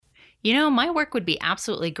My work would be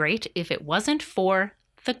absolutely great if it wasn't for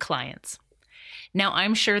the clients. Now,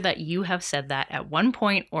 I'm sure that you have said that at one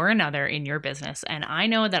point or another in your business, and I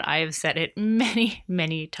know that I have said it many,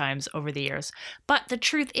 many times over the years. But the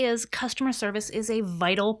truth is, customer service is a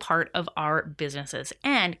vital part of our businesses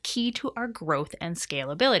and key to our growth and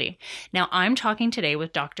scalability. Now, I'm talking today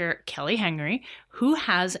with Dr. Kelly Henry, who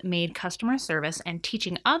has made customer service and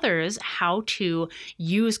teaching others how to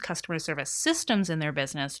use customer service systems in their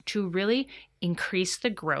business to really increase the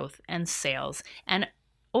growth and sales and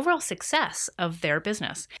overall success of their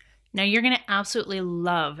business. Now, you're going to absolutely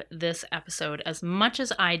love this episode as much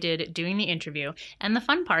as I did doing the interview. And the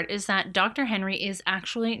fun part is that Dr. Henry is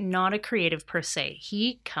actually not a creative per se.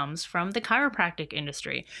 He comes from the chiropractic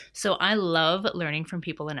industry. So I love learning from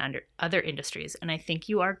people in other industries. And I think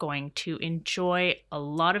you are going to enjoy a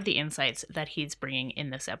lot of the insights that he's bringing in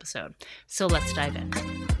this episode. So let's dive in.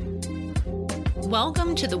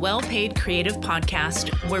 Welcome to the Well-Paid Creative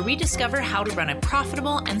Podcast, where we discover how to run a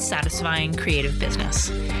profitable and satisfying creative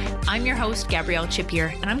business. I'm your host, Gabrielle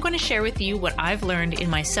Chipier, and I'm going to share with you what I've learned in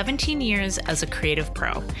my 17 years as a creative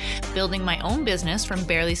pro, building my own business from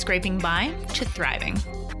barely scraping by to thriving.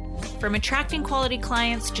 From attracting quality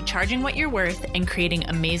clients to charging what you're worth and creating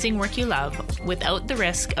amazing work you love without the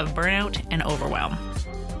risk of burnout and overwhelm.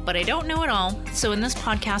 But I don't know it all, so in this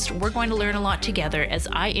podcast, we're going to learn a lot together as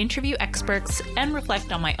I interview experts and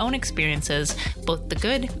reflect on my own experiences, both the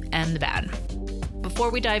good and the bad. Before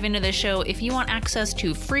we dive into this show, if you want access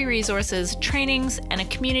to free resources, trainings, and a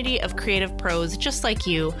community of creative pros just like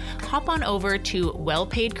you, hop on over to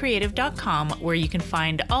wellpaidcreative.com where you can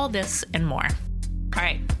find all this and more. All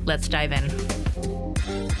right, let's dive in.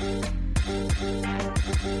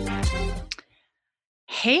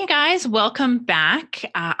 Hey guys, welcome back.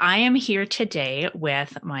 I am here today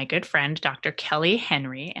with my good friend, Dr. Kelly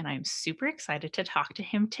Henry, and I'm super excited to talk to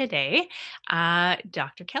him today.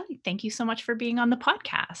 Dr. Kelly, thank you so much for being on the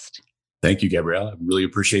podcast. Thank you, Gabrielle. I really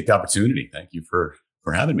appreciate the opportunity. Thank you for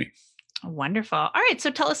having me. Wonderful. All right,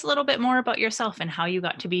 so tell us a little bit more about yourself and how you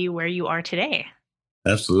got to be where you are today.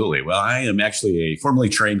 Absolutely. Well, I am actually a formally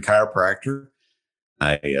trained chiropractor.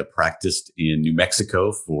 I practiced in New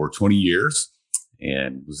Mexico for 20 years.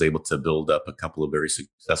 And was able to build up a couple of very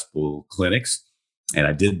successful clinics. And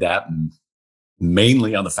I did that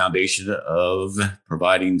mainly on the foundation of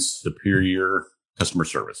providing superior customer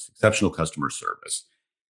service, exceptional customer service.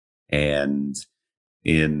 And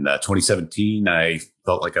in 2017, I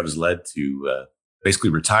felt like I was led to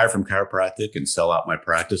basically retire from chiropractic and sell out my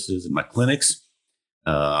practices and my clinics.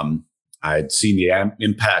 I'd seen the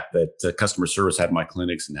impact that customer service had in my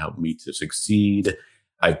clinics and helped me to succeed.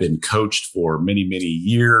 I've been coached for many, many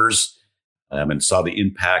years and saw the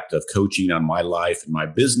impact of coaching on my life and my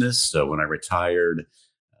business. So when I retired,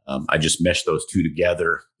 I just meshed those two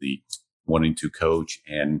together, the wanting to coach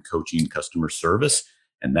and coaching customer service.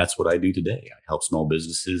 And that's what I do today. I help small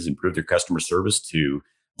businesses improve their customer service to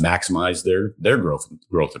maximize their growth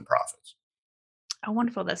and profits. Oh,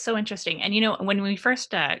 wonderful. That's so interesting. And, when we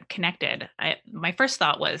first connected, my first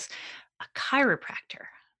thought was a chiropractor.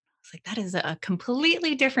 Like, that is a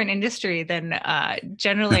completely different industry than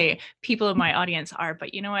generally people in my audience are.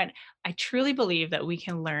 But you know what? I truly believe that we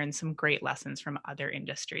can learn some great lessons from other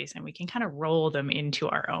industries and we can kind of roll them into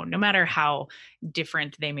our own, no matter how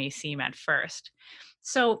different they may seem at first.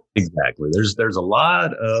 So exactly. There's a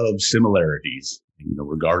lot of similarities,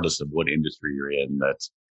 regardless of what industry you're in.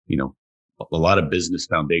 That's, a lot of business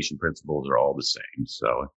foundation principles are all the same.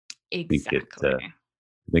 So exactly.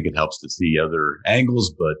 I think it helps to see other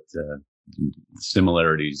angles, but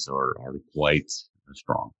similarities are quite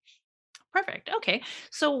strong. Perfect. Okay.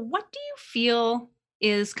 So what do you feel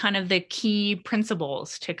is kind of the key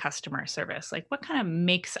principles to customer service? Like, what kind of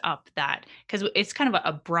makes up that? Because it's kind of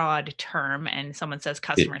a broad term and someone says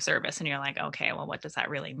customer service and you're like, okay, well, what does that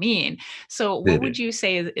really mean? So what would you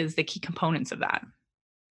say is the key components of that?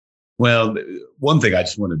 Well, one thing I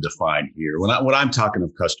just want to define here, when I'm talking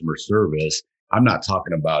of customer service, I'm not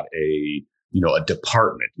talking about a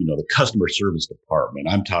department, the customer service department.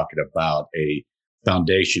 I'm talking about a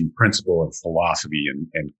foundation principle and philosophy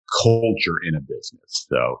and culture in a business.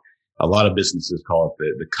 So a lot of businesses call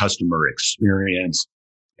it the customer experience.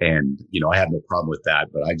 And, I have no problem with that,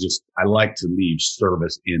 but I like to leave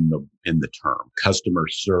service in the term customer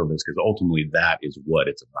service, because ultimately that is what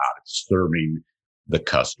it's about. It's serving the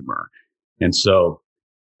customer. And so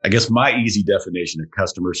I guess my easy definition of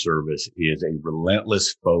customer service is a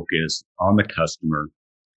relentless focus on the customer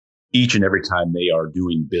each and every time they are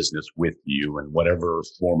doing business with you in whatever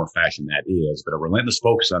form or fashion that is, but a relentless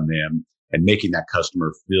focus on them and making that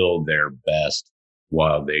customer feel their best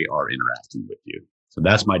while they are interacting with you. So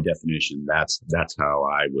that's my definition. That's how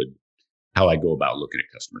I go about looking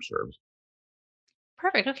at customer service.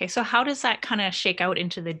 Perfect. Okay. So how does that kind of shake out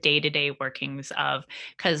into the day-to-day workings of,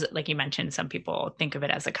 because like you mentioned, some people think of it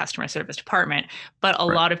as a customer service department, but a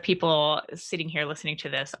Right. lot of people sitting here listening to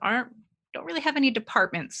this don't really have any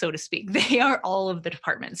departments, so to speak. They are all of the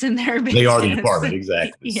departments in their They are the business. department,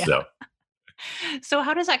 exactly. Yeah. So, So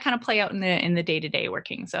how does that kind of play out in the day-to-day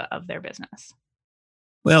workings of their business?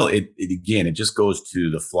 well, it again, it just goes to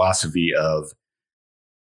the philosophy of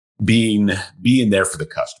being being there for the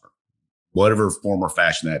customer, whatever form or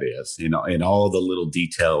fashion that is, in all the little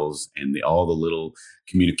details and all the little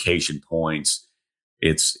communication points.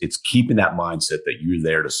 It's keeping that mindset that you're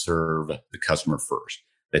there to serve the customer first,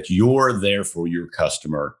 that you're there for your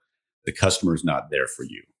customer. The customer's not there for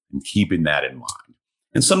you, and keeping that in mind.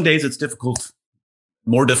 And some days it's difficult,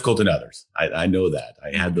 more difficult than others. I know that.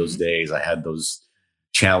 I had those Mhm. days. I had those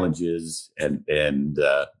challenges, and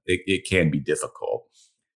it can be difficult.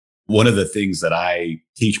 One of the things that I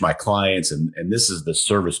teach my clients, and this is the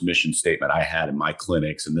service mission statement I had in my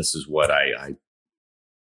clinics, and this is what I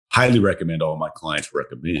highly recommend all my clients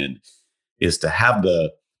recommend, is to have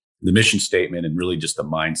the mission statement and really just the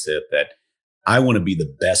mindset that I want to be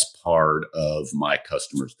the best part of my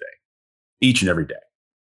customer's day, each and every day.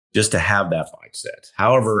 Just to have that mindset.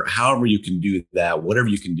 However you can do that, whatever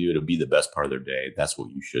you can do to be the best part of their day, that's what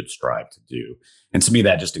you should strive to do. And to me,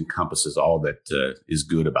 that just encompasses all that is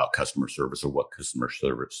good about customer service, or what customer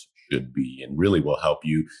service should be, and really will help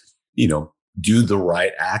you, do the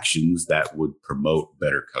right actions that would promote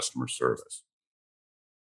better customer service.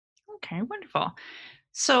 Okay, wonderful.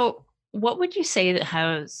 So, what would you say that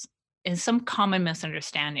has is some common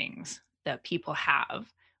misunderstandings that people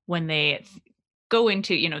have when they go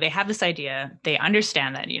into, they have this idea, they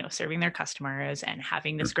understand that, serving their customers and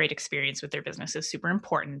having this great experience with their business is super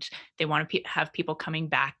important. They want to have people coming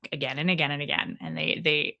back again and again and again, and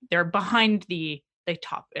they're behind the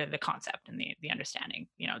concept and the understanding,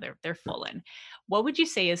 they're full in. What would you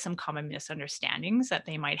say is some common misunderstandings that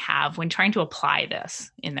they might have when trying to apply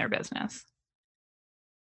this in their business?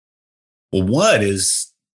 Well, what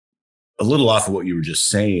is a little off of what you were just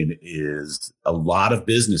saying is a lot of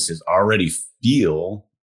businesses already feel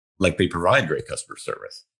like they provide great customer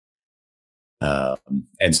service.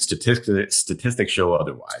 And statistics show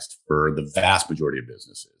otherwise for the vast majority of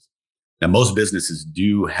businesses. Now, most businesses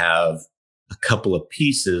do have a couple of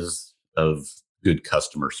pieces of good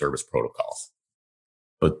customer service protocols,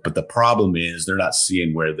 but the problem is they're not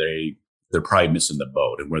seeing where they're probably missing the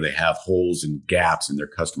boat, and where they have holes and gaps in their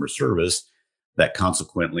customer service that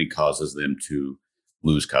consequently causes them to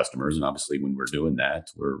lose customers. And obviously, when we're doing that,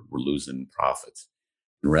 we're losing profits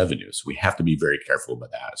and revenues. We have to be very careful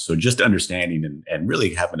about that. So just understanding and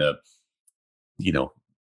really having you know,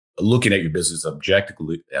 looking at your business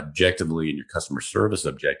objectively and your customer service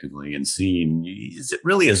objectively, and seeing, is it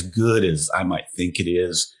really as good as I might think it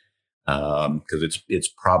is? Because it's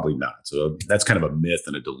probably not. So that's kind of a myth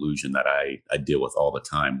and a delusion that I deal with all the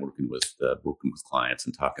time, working with clients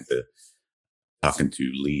and talking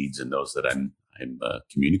to leads and those that I'm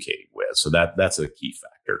communicating with. So that's a key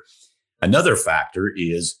factor. Another factor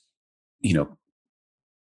is, you know,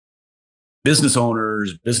 business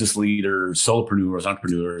owners, business leaders, solopreneurs,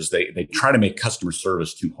 entrepreneurs, they try to make customer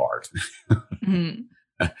service too hard. Mhm.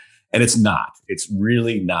 And it's not. It's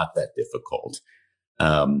really not that difficult.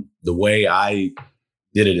 The way I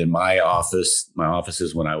did it in my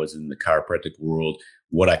offices when I was in the chiropractic world,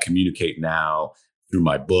 what I communicate now through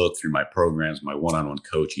my book, through my programs, my one-on-one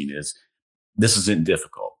coaching, is this isn't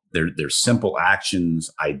difficult. There's simple actions,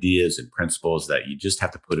 ideas, and principles that you just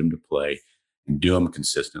have to put into play and do them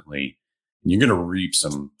consistently. And you're going to reap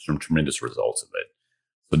some tremendous results of it.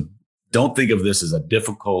 But don't think of this as a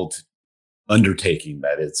difficult undertaking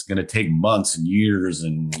that it's going to take months and years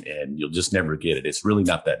and you'll just never get it. It's really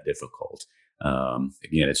not that difficult.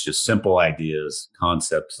 Again, it's just simple ideas,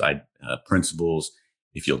 concepts, principles.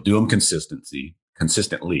 If you'll do them consistently,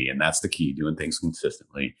 and that's the key, doing things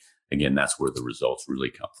consistently. Again, that's where the results really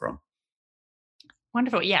come from.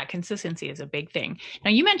 Wonderful. Yeah, consistency is a big thing.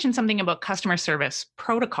 Now, you mentioned something about customer service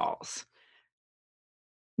protocols.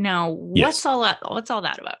 Now, Yes. what's all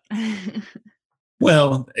that about?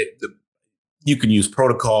 Well, you can use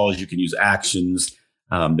protocols, you can use actions.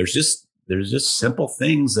 There's just simple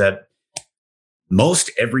things that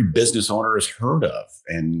most every business owner has heard of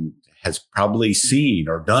and has probably seen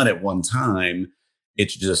or done at one time.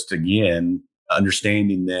 It's just, again,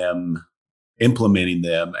 understanding them, implementing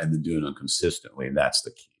them, and then doing them consistently. And that's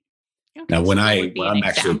the key. Now, Okay, so what would be when an I'm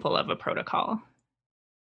actually example of a protocol?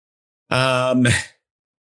 um,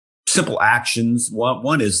 simple actions.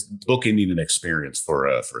 One is bookending an experience for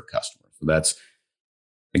a customer. So that's,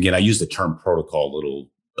 again, I use the term protocol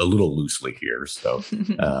a little loosely here. So,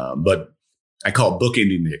 but I call it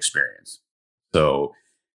bookending the experience. So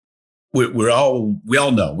we all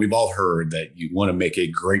know, we've all heard that you want to make a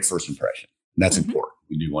great first impression. And that's important.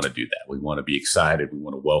 We do want to do that. We want to be excited. We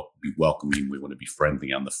want to be welcoming. We want to be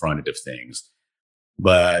friendly on the front end of things.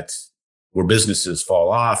 But where businesses fall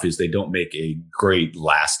off is they don't make a great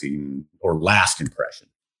last impression.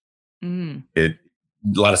 It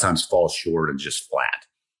a lot of times falls short and just flat.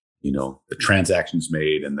 The transaction's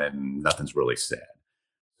made and then nothing's really said.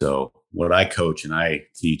 So what I coach and I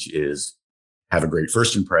teach is have a great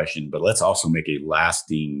first impression, but let's also make a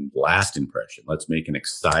lasting last impression. Let's make an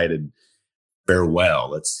excited farewell.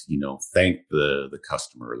 Let's, thank the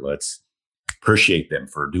customer. Let's appreciate them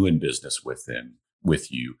for doing business with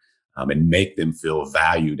you, and make them feel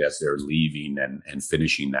valued as they're leaving and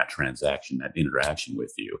finishing that transaction, that interaction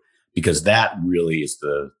with you, because that really is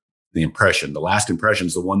the impression. The last impression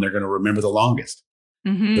is the one they're going to remember the longest.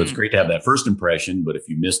 So it's great to have that first impression, but if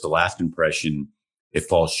you miss the last impression, it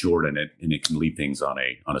falls short and it can leave things on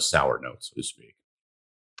a sour note, so to speak.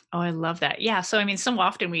 Oh, I love that. Yeah. So, so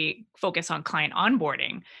often we focus on client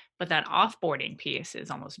onboarding, but that offboarding piece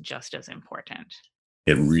is almost just as important.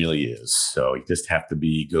 It really is. So you just have to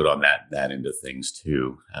be good on that end of things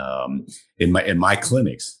too. In my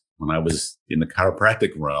clinics, when I was in the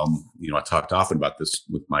chiropractic realm, I talked often about this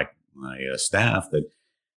with my staff that,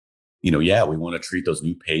 we want to treat those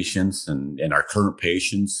new patients and our current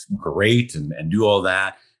patients great and do all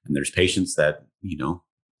that. And there's patients that,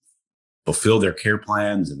 fulfill their care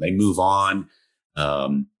plans and they move on.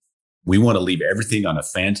 We want to leave everything on a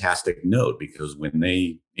fantastic note, because when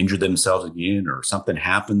they injure themselves again or something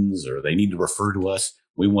happens or they need to refer to us,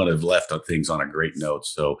 we want to have left things on a great note.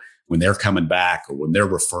 So when they're coming back or when they're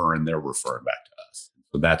referring back to us.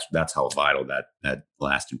 So that's how vital that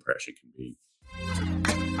last impression can be.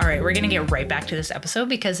 All right, we're going to get right back to this episode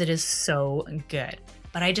because it is so good.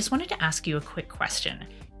 But I just wanted to ask you a quick question.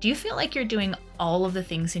 Do you feel like you're doing all of the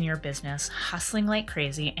things in your business, hustling like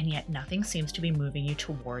crazy, and yet nothing seems to be moving you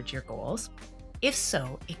towards your goals? If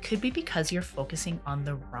so, it could be because you're focusing on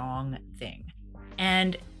the wrong thing.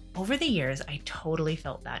 And over the years, I totally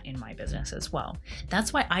felt that in my business as well.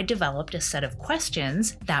 That's why I developed a set of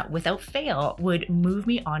questions that, without fail, would move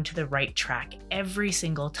me onto the right track every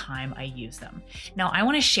single time I use them. Now, I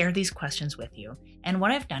want to share these questions with you. And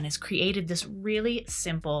what I've done is created this really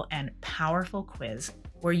simple and powerful quiz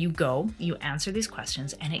where you answer these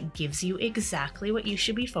questions, and it gives you exactly what you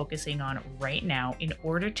should be focusing on right now in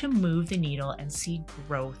order to move the needle and see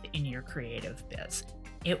growth in your creative biz.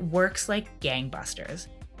 It works like gangbusters.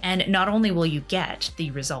 And not only will you get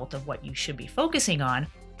the result of what you should be focusing on,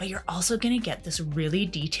 but you're also going to get this really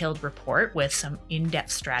detailed report with some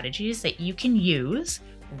in-depth strategies that you can use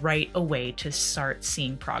right away to start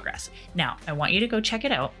seeing progress. Now, I want you to go check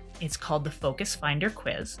it out. It's called the Focus Finder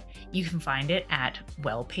Quiz. You can find it at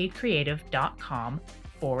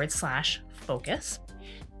wellpaidcreative.com/focus.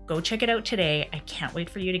 Go check it out today. I can't wait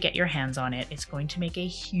for you to get your hands on it. It's going to make a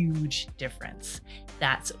huge difference.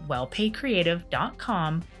 That's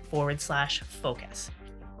wellpaidcreative.com/focus.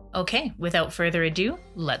 Okay, without further ado,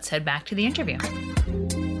 let's head back to the interview.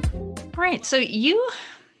 All right, so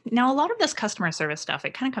now a lot of this customer service stuff,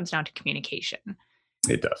 it kind of comes down to communication.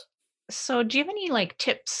 It does. So do you have any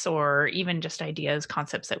tips or even just ideas,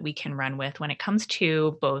 concepts that we can run with when it comes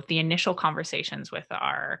to both the initial conversations with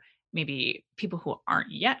our maybe people who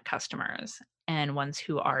aren't yet customers and ones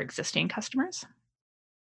who are existing customers?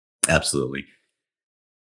 Absolutely.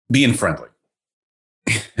 Being friendly.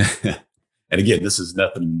 And again, this is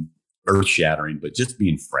nothing earth shattering, but just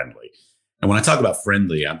being friendly. And when I talk about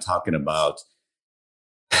friendly, I'm talking about,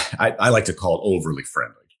 I like to call it overly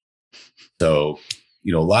friendly. So,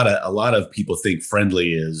 a lot of people think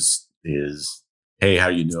friendly is, hey, how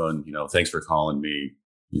you doing? Thanks for calling me.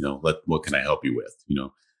 What can I help you with?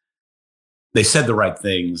 They said the right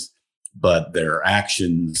things, but their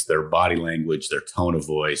actions, their body language, their tone of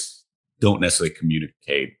voice don't necessarily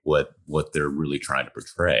communicate what they're really trying to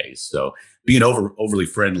portray. So being overly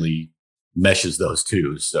friendly meshes those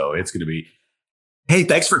two. So it's going to be, hey,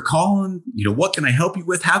 thanks for calling. What can I help you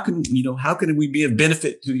with? How can we be of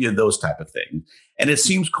benefit to you? Those type of things. And it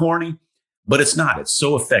seems corny, but it's not. It's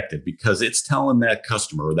so effective because it's telling that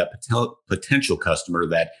customer or that potential customer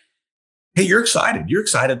that, hey, you're excited. You're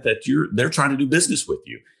excited that they're trying to do business with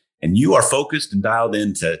you, and you are focused and dialed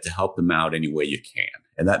in to help them out any way you can.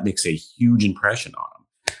 And that makes a huge impression on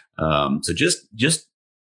them. So just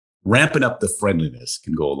ramping up the friendliness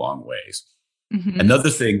can go a long ways. Mm-hmm.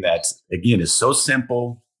 Another thing that, again, is so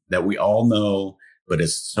simple, that we all know, but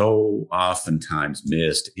is so oftentimes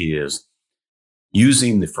missed is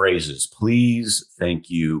using the phrases, please, thank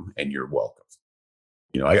you, and you're welcome.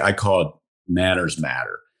 I call it manners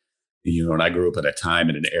matter. And I grew up at a time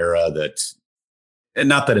in an era that, and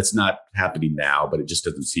not that it's not happening now, but it just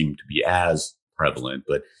doesn't seem to be as prevalent.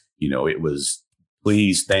 But, it was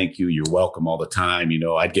please, thank you, you're welcome all the time.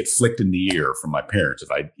 I'd get flicked in the ear from my parents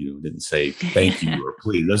if I, didn't say thank you or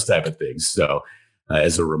please, those type of things. So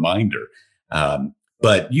as a reminder,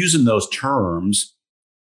 but using those terms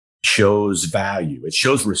shows value. It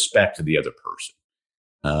shows respect to the other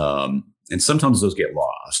person. And sometimes those get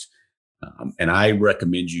lost. And I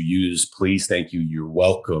recommend you use please, thank you, you're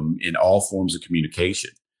welcome in all forms of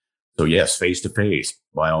communication. So yes, face to face,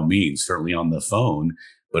 by all means, certainly on the phone,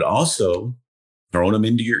 but also throwing them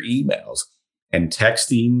into your emails and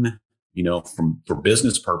texting, for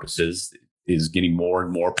business purposes is getting more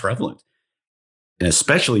and more prevalent. And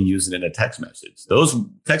especially using it in a text message. Those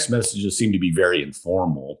text messages seem to be very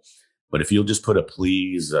informal, but if you'll just put a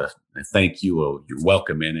please, a thank you, you're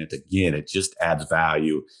welcome in it, again, it just adds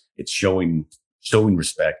value. It's showing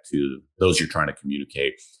respect to those you're trying to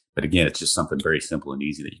communicate. But again, it's just something very simple and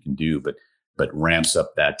easy that you can do, but ramps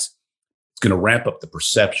up it's going to ramp up the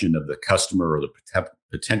perception of the customer or the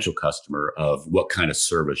potential customer of what kind of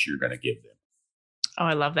service you're going to give them. Oh,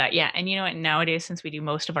 I love that. Yeah. And you know what? Nowadays, since we do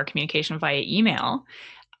most of our communication via email,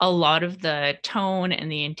 a lot of the tone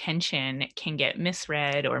and the intention can get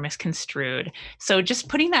misread or misconstrued. So just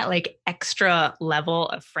putting that like extra level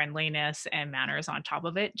of friendliness and manners on top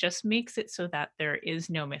of it just makes it so that there is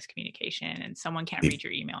no miscommunication and someone can't read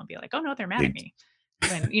your email and be like, oh no, they're mad at me.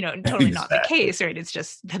 When, totally not the case, right? It's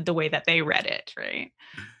just the way that they read it, right?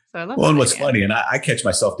 So I love and what's funny, and I catch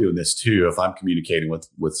myself doing this too, if I'm communicating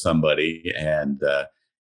with somebody and,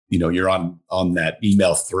 you're on that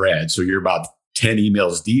email thread. So you're about 10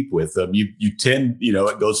 emails deep with them. You tend,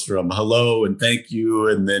 it goes from hello and thank you.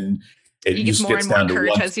 And then it just gets more and more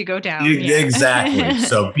curt as you go down. Exactly.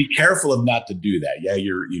 So be careful of not to do that. Yeah.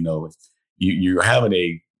 You're having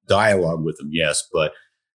a dialogue with them. Yes. But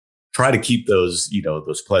try to keep those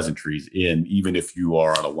pleasantries in, even if you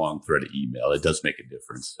are on a long thread of email. It does make a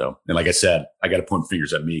difference. So, and like I said, I got to point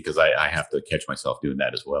fingers at me because I have to catch myself doing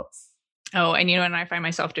that as well. Oh, and and I find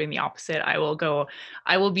myself doing the opposite. I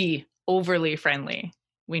will be overly friendly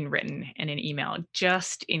when written in an email,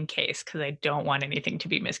 just in case, because I don't want anything to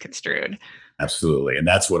be misconstrued. Absolutely. And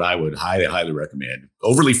that's what I would highly, highly recommend.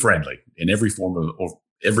 Overly friendly in every form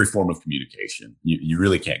of communication. You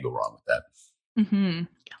really can't go wrong with that. Mm-hmm.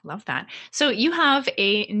 Love that. So you have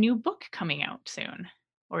a new book coming out soon,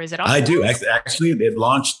 or is it? I do. Actually, it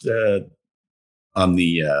launched on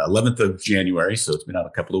the 11th of January. So it's been out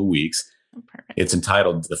a couple of weeks. Oh, perfect. It's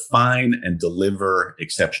entitled Define and Deliver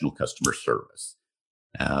Exceptional Customer Service.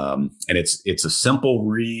 And it's a simple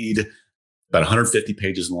read, about 150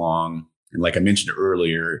 pages long. And like I mentioned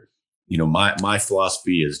earlier, my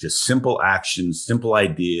philosophy is just simple actions, simple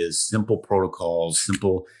ideas, simple protocols,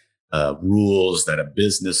 simple rules that a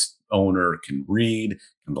business owner can read,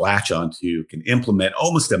 can latch onto, can implement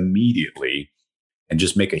almost immediately, and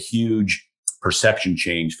just make a huge perception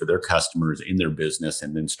change for their customers in their business,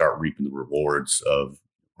 and then start reaping the rewards of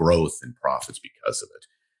growth and profits because of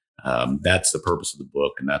it. That's the purpose of the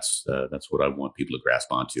book, and that's what I want people to grasp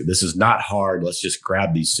onto. This is not hard. Let's just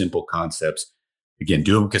grab these simple concepts. Again,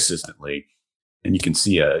 do them consistently, and you can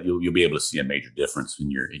see you'll be able to see a major difference in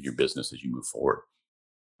your business as you move forward.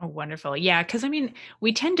 Oh, wonderful. Yeah. Because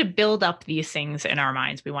we tend to build up these things in our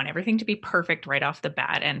minds. We want everything to be perfect right off the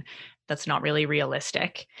bat. And that's not really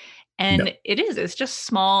realistic. And no. It's just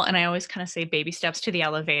small. And I always kind of say baby steps to the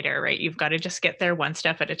elevator, right? You've got to just get there one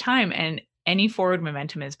step at a time. And any forward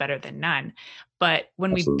momentum is better than none. But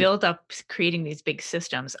when Absolutely. We build up creating these big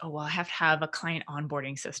systems, I have to have a client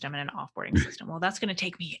onboarding system and an offboarding system. Well, that's going to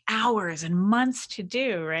take me hours and months to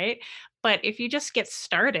do, right? But if you just get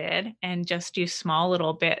started and just do small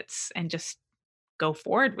little bits and just go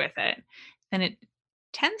forward with it, then it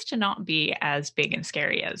tends to not be as big and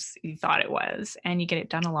scary as you thought it was. And you get it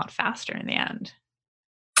done a lot faster in the end.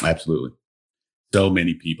 Absolutely. So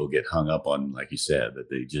many people get hung up on, like you said, that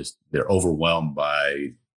they're overwhelmed by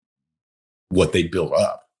what they built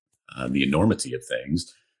up, the enormity of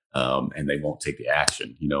things, and they won't take the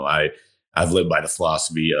action. I've lived by the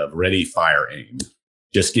philosophy of ready, fire, aim.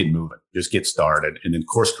 Just get moving, just get started, and then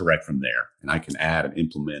course correct from there. And I can add and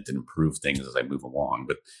implement and improve things as I move along.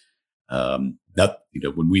 But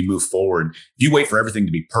when we move forward, if you wait for everything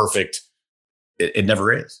to be perfect, it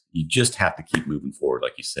never is. You just have to keep moving forward,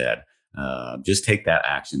 like you said. Just take that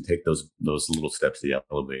action, take those little steps to the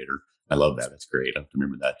elevator. I love that. That's great. I have to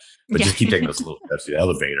remember that. But just keep taking those little steps to the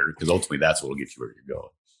elevator, because ultimately that's what will get you where you're going.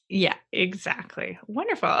 Yeah, exactly.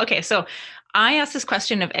 Wonderful. Okay, so I asked this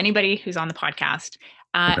question of anybody who's on the podcast.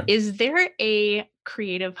 Okay. Is there a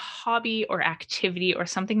creative hobby or activity or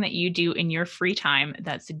something that you do in your free time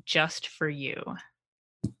that's just for you?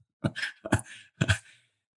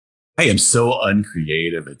 I am so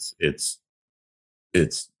uncreative. It's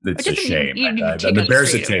a shame. I'm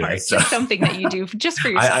embarrassed to tell you. Just something that you do just for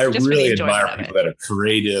yourself. I just really for the admire people that are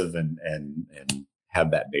creative and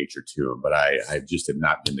have that nature to them, but I just have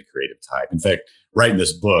not been the creative type. In fact, writing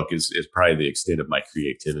this book is probably the extent of my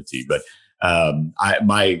creativity. But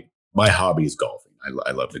my hobby is golfing.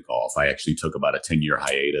 I love to golf. I actually took about a 10-year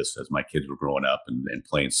hiatus as my kids were growing up and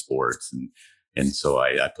playing sports, and so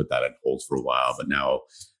I put that on hold for a while. But now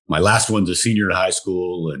my last one's a senior in high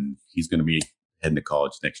school, and he's going to be heading to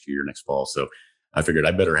college next fall. So I figured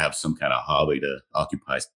I better have some kind of hobby to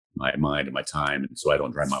occupy my mind and my time, and so I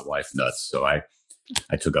don't drive my wife nuts. So I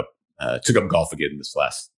took up golf again this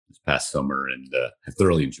past summer, and I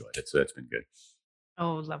thoroughly enjoyed it. So that's been good.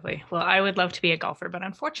 Oh, lovely. Well, I would love to be a golfer, but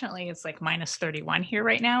unfortunately it's like minus 31 here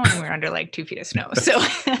right now, and we're under like 2 feet of snow. So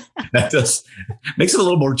that just makes it a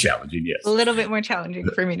little more challenging. Yes. A little bit more challenging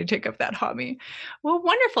for me to take up that hobby. Well,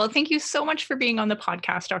 wonderful. Thank you so much for being on the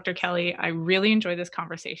podcast, Dr. Kelly. I really enjoyed this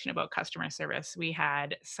conversation about customer service. We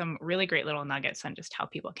had some really great little nuggets on just how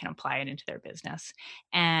people can apply it into their business.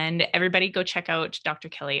 And everybody go check out Dr.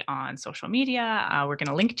 Kelly on social media. We're going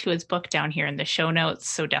to link to his book down here in the show notes.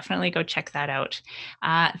 So definitely go check that out.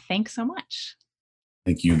 Thanks so much.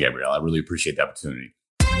 Thank you, Gabrielle. I really appreciate the opportunity.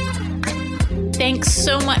 Thanks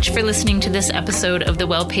so much for listening to this episode of The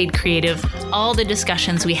Well-Paid Creative. All the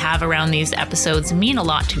discussions we have around these episodes mean a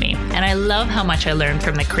lot to me, and I love how much I learn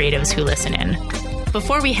from the creatives who listen in.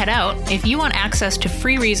 Before we head out, if you want access to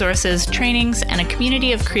free resources, trainings, and a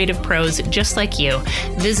community of creative pros just like you,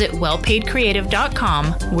 visit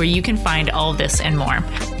wellpaidcreative.com, where you can find all this and more.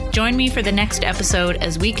 Join me for the next episode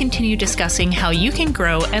as we continue discussing how you can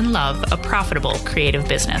grow and love a profitable creative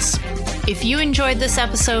business. If you enjoyed this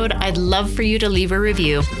episode, I'd love for you to leave a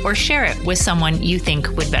review or share it with someone you think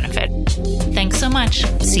would benefit. Thanks so much.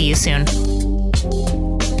 See you soon.